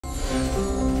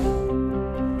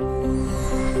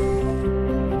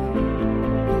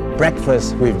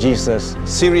Breakfast with Jesus,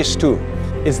 Series 2,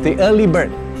 is the early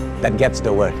bird that gets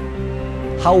the word.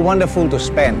 How wonderful to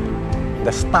spend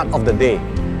the start of the day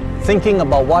thinking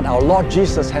about what our Lord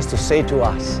Jesus has to say to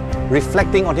us,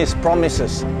 reflecting on His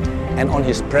promises and on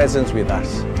His presence with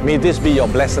us. May this be your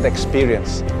blessed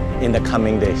experience in the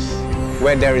coming days.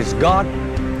 Where there is God,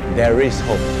 there is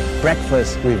hope.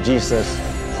 Breakfast with Jesus,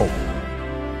 hope.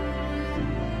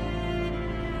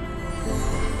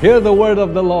 Hear the word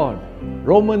of the Lord.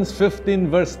 Romans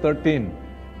 15 verse 13.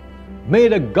 May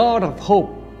the God of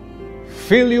hope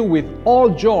fill you with all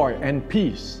joy and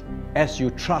peace as you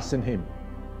trust in Him,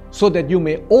 so that you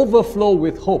may overflow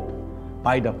with hope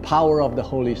by the power of the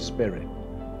Holy Spirit.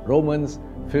 Romans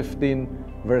 15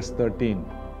 verse 13.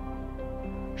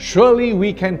 Surely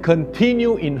we can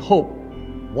continue in hope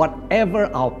whatever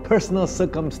our personal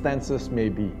circumstances may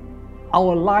be.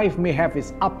 Our life may have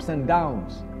its ups and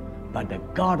downs, but the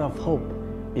God of hope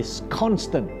is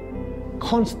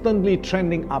constantly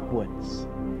trending upwards.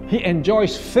 He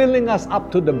enjoys filling us up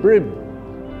to the brim.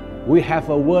 We have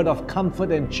a word of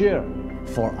comfort and cheer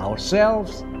for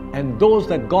ourselves and those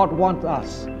that God wants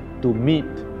us to meet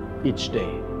each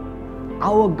day.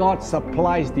 Our God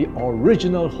supplies the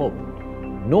original hope,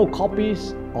 no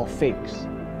copies or fakes.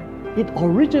 It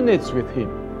originates with Him,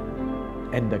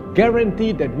 and the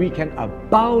guarantee that we can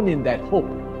abound in that hope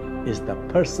is the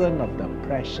person of the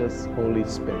precious Holy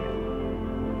Spirit.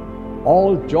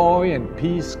 All joy and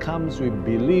peace comes with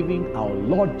believing our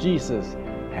Lord Jesus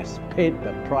has paid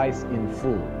the price in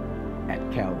full at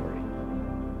Calvary.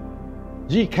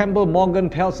 Campbell Morgan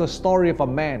tells a story of a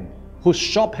man whose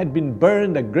shop had been burned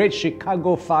in the Great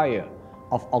Chicago Fire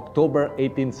of October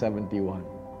 1871.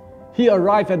 He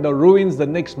arrived at the ruins the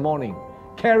next morning,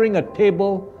 carrying a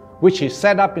table which he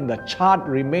set up in the charred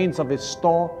remains of his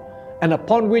store, and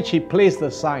upon which he placed the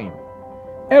sign,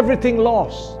 "Everything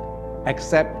lost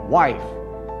except wife,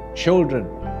 children,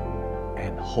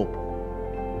 and hope.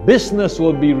 Business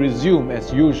will be resumed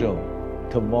as usual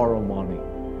tomorrow morning."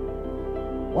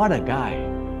 What a guy!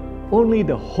 Only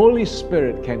the Holy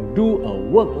Spirit can do a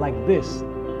work like this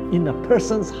in a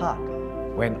person's heart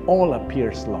when all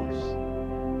appears lost.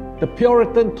 The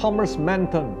Puritan Thomas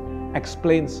Manton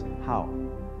explains how.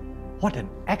 What an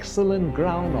excellent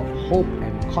ground of hope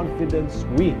and confidence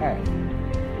we have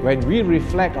when we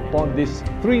reflect upon these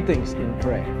three things in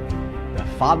prayer: the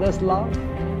Father's love,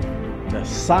 the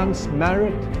Son's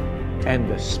merit, and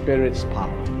the Spirit's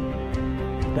power.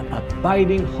 The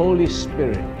abiding Holy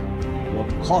Spirit will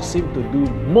cause him to do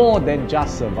more than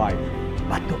just survive,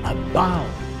 but to abound.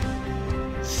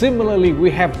 Similarly, we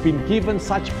have been given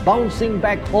such bouncing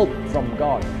back hope from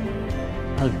God,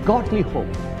 a godly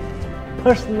hope,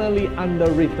 personally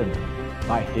underwritten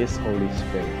by His Holy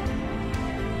Spirit.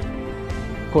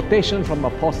 Quotation from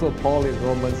Apostle Paul in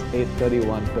Romans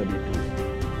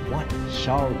 8:31-32. What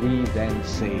shall we then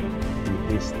say to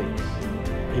these things?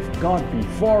 If God be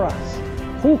for us,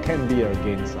 who can be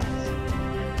against us?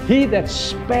 He that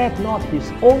spared not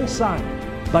His own Son,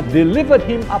 but delivered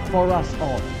Him up for us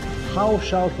all, how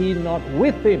shall He not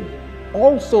with Him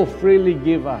also freely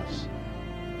give us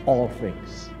all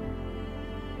things?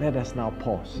 Let us now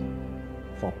pause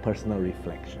for personal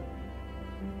reflection.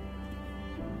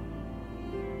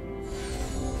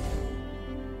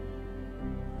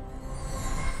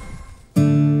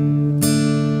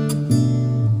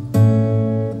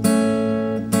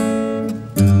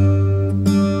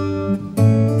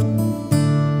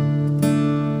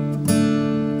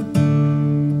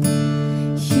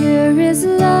 Here is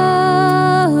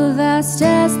love vast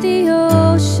as the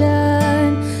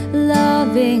ocean,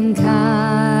 loving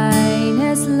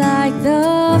kindness like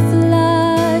the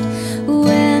flood.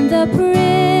 When the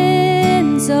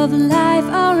Prince of Life,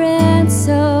 our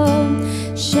ransom,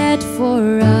 shed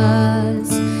for us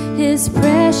His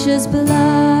precious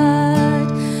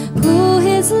blood, who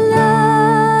His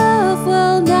love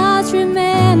will not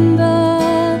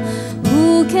remember,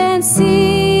 who can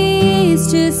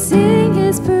cease to sing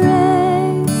His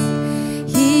praise?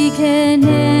 He can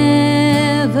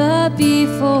never be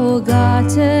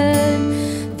forgotten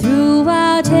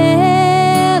throughout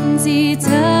heaven's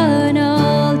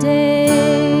eternal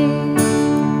days.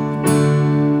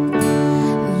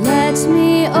 Let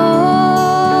me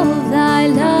all Thy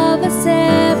love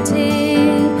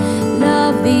accepting,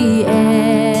 love Thee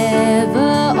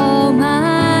ever all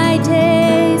my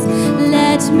days.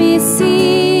 Let me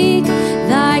seek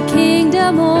Thy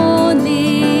kingdom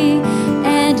only,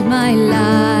 and my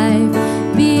life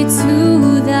be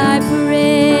to Thy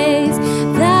praise.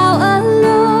 Thou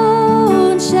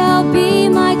alone shalt be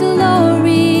my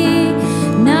glory,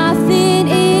 nothing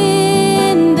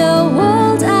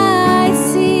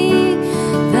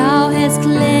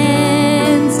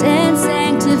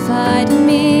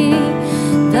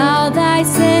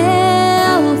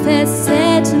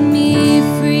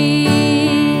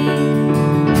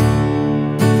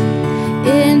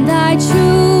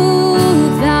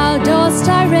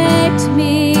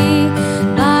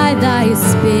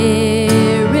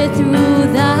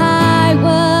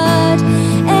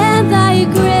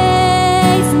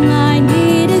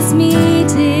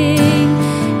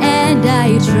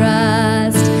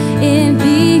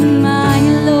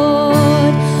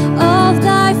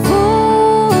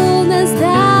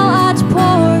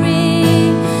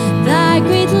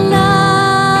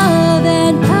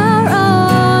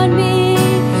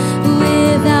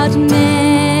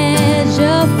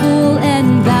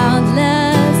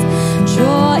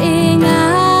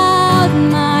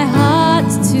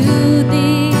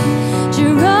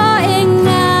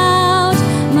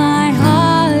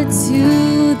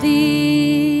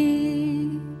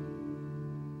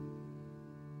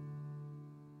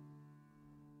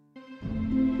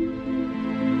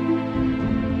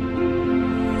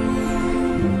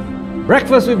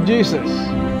Breakfast with Jesus.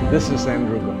 This is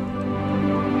Andrew.